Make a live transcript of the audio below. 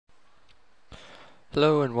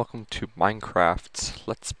Hello and welcome to Minecraft's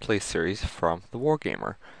Let's Play series from the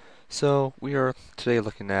Wargamer. So we are today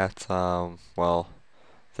looking at the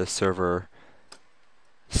server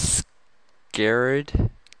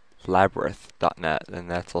scaredlabyrinth.net, and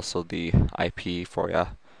that's also the IP for ya.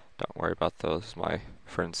 Don't worry about those, my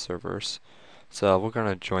friends' servers. So we're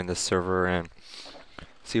gonna join this server and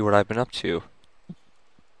see what I've been up to.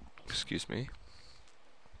 Excuse me.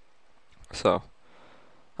 So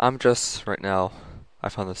I'm just right now. I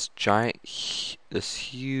found this this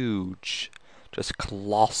huge, just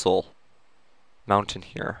colossal mountain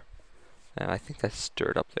here, and I think that's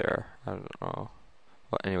stirred up there. I don't know.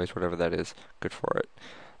 Well, anyways, whatever that is, good for it.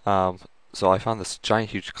 Um, so I found this giant,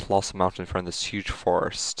 huge, colossal mountain in front of this huge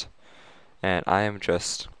forest, and I am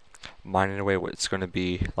just mining away what it's going to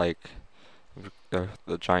be like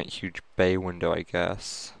the giant, huge bay window, I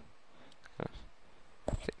guess. I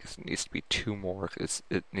think it needs to be two more.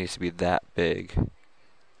 It needs to be that big.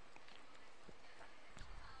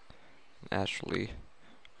 Naturally,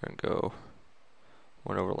 we're gonna go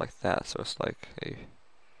one over like that, so it's like a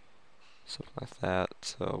something like that.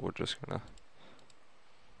 So we're just gonna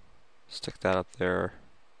stick that up there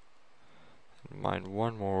and mine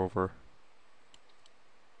one more over.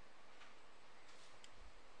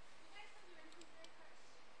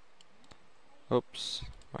 Oops.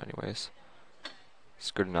 Anyways,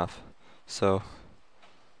 it's good enough. So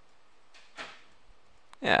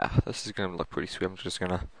yeah, this is gonna look pretty sweet. I'm just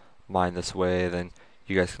gonna mine this way, then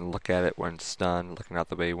you guys can look at it when it's done, looking out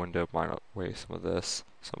the bay window, mine away some of this,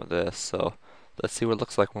 some of this. So let's see what it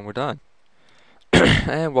looks like when we're done.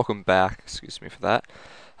 And welcome back. Excuse me for that.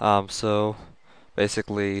 So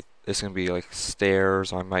basically, it's gonna be like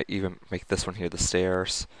stairs. I might even make this one here the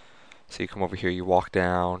stairs. So you come over here, you walk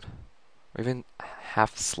down, or even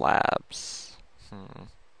half slabs.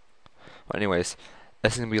 But anyways,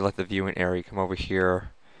 this is gonna be like the viewing area. You come over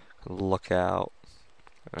here, look out,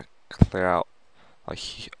 clear out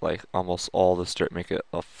like almost all this dirt, make it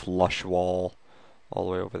a flush wall all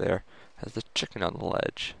the way over there. Has the chicken on the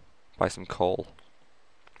ledge. Buy some coal.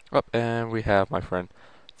 Up, and we have my friend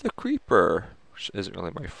the creeper, which isn't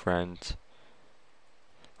really my friend.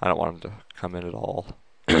 I don't want him to come in at all.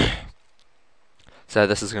 So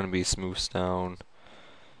this is going to be smooth stone.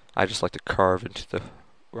 I just like to carve into the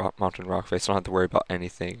mountain rock face. I don't have to worry about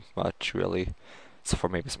anything much, really. Except for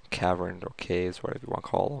maybe some cavern or caves, whatever you want to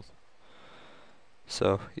call them.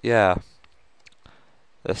 So, yeah.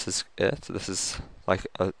 This is it. This is like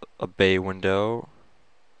a bay window.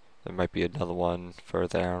 There might be another one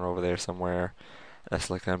further down over there somewhere. That's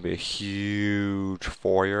like going to be a huge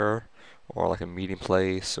foyer, or like a meeting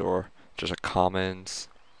place, or just a commons.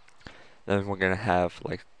 Then we're going to have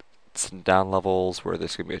like some down levels where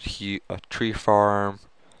there's going to be a tree farm,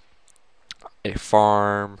 a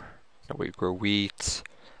farm where you grow wheat,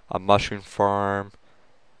 a mushroom farm,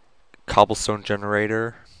 cobblestone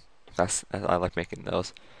generator. I like making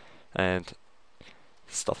those, and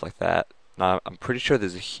stuff like that. Now I'm pretty sure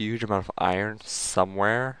there's a huge amount of iron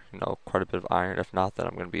somewhere. Quite a bit of iron. If not, then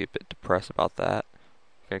I'm gonna be a bit depressed about that.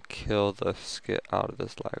 I'm gonna kill the skit out of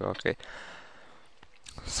this lag. Okay.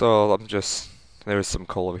 So there's some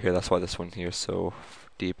coal over here. That's why this one here is so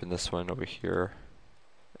deep, and this one over here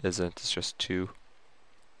isn't. It's just two.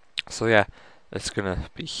 So yeah, it's gonna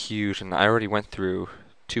be huge, and I already went through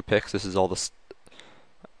 2 picks. This is all the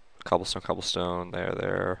cobblestone,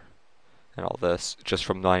 there, and all this just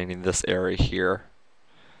from mining this area here.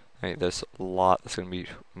 I mean, there's a lot that's gonna be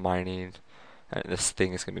mining, and this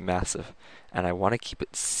thing is gonna be massive. And I want to keep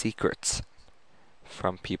it secret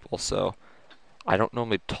from people, so I don't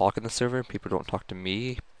normally talk in the server. People don't talk to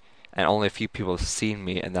me, and only a few people have seen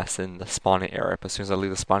me, and that's in the spawning area. But as soon as I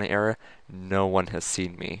leave the spawning area, no one has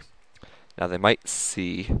seen me. Now they might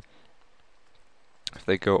see if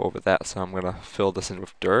they go over that, so I'm gonna fill this in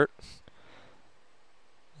with dirt.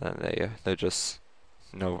 And they just,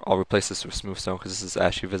 I'll replace this with smooth stone because this is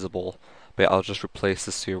actually visible. But I'll just replace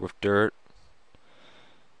this here with dirt,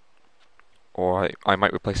 or I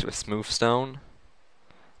might replace it with smooth stone,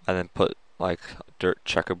 and then put like a dirt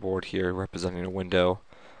checkerboard here representing a window.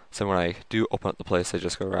 So when I do open up the place, I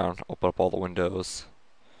just go around, open up all the windows.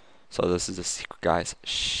 So this is a secret, guys.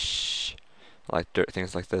 Shh. Like dirt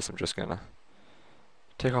things like this, I'm just gonna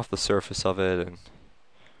take off the surface of it, and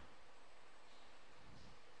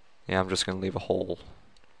yeah, I'm just gonna leave a hole.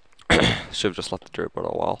 Should have just left the dirt, but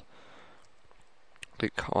oh well.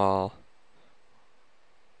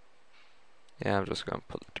 Yeah, I'm just gonna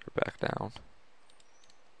put the dirt back down.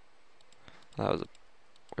 That was a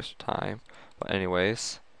waste of time. But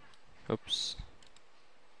anyways, oops.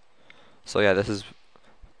 So yeah, this is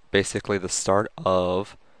basically the start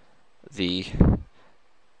of the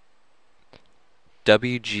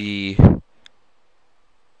WG,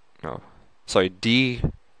 no, sorry,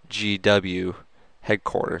 DGW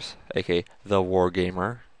headquarters, aka the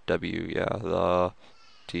Wargamer. W, yeah, the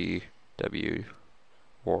DW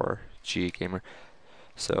War G Gamer.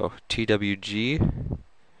 So TWG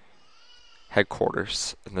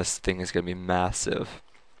headquarters, and this thing is going to be massive.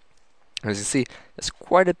 As you see, there's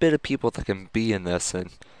quite a bit of people that can be in this,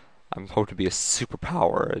 and I'm hoping to be a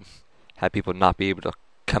superpower and have people not be able to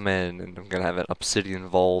come in, and I'm going to have an obsidian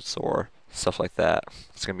vault or stuff like that.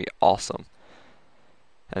 It's going to be awesome.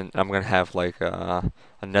 And I'm going to have like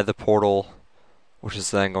another portal, which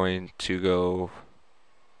is then going to go,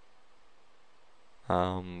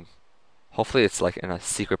 hopefully it's like in a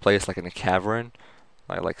secret place, like in a cavern.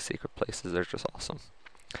 I like secret places, they're just awesome.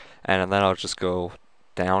 And then I'll just go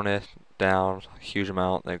down it, down a huge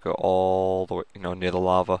amount, then go all the way, near the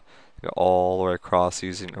lava, go all the way across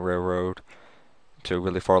using a railroad to a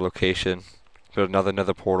really far location, build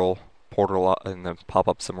another portal, and then pop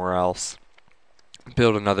up somewhere else,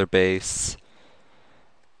 build another base.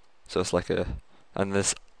 So it's like and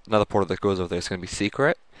this another portal that goes over there is going to be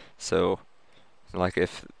secret. So like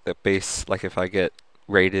if the base, like if I get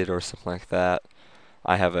raided or something like that,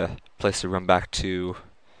 I have a place to run back to,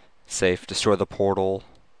 safe, destroy the portal.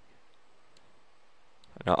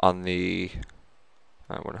 On the,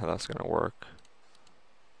 I wonder how that's going to work.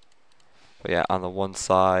 But yeah, on the one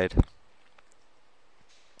side,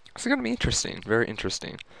 it's going to be interesting, very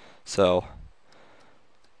interesting. So,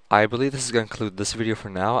 I believe this is going to conclude this video for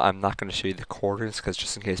now. I'm not going to show you the coordinates, because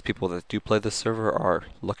just in case people that do play this server are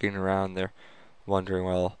looking around, they're wondering,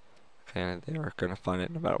 well, okay, they are going to find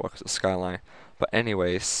it no matter what, because it's Skyline. But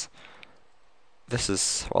anyways, this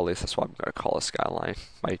is, well, at least that's what I'm going to call a Skyline.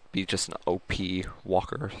 Might be just an OP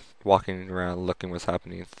walking around looking what's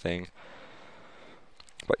happening thing.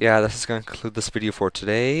 But yeah, this is going to conclude this video for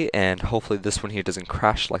today, and hopefully this one here doesn't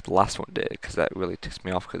crash like the last one did, because that really ticks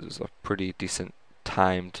me off, because it was a pretty decent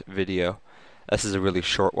timed video. This is a really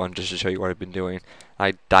short one just to show you what I've been doing.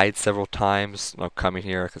 I died several times coming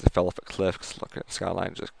here because I fell off a cliff, because look at the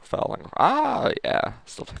Skyline, just fell, and yeah,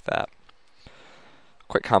 stuff like that.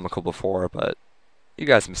 Quite comical before, but you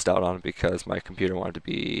guys missed out on it because my computer wanted to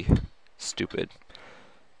be stupid.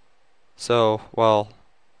 So, well,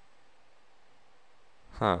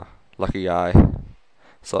 lucky guy.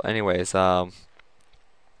 So anyways,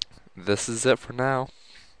 this is it for now.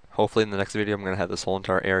 Hopefully in the next video I'm going to have this whole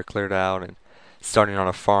entire area cleared out and starting on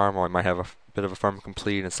a farm, or I might have a bit of a farm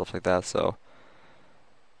complete and stuff like that. So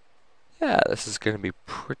yeah, this is going to be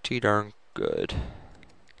pretty darn good.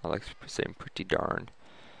 I like saying pretty darn.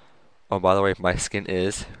 Oh, by the way, my skin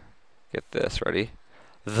is, get this, ready?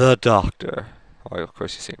 The Doctor. Oh, of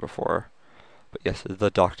course you've seen it before. But yes, the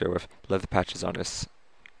Doctor with leather patches on his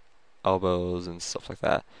elbows and stuff like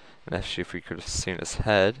that. And actually, if you could have seen his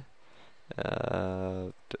head,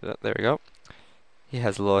 there we go. He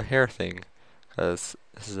has a little hair thing, because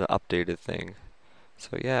this is an updated thing.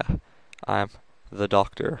 So yeah, I'm the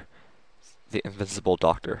Doctor, the Invincible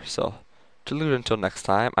Doctor. So, to until next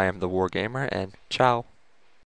time, I am the Wargamer, and ciao.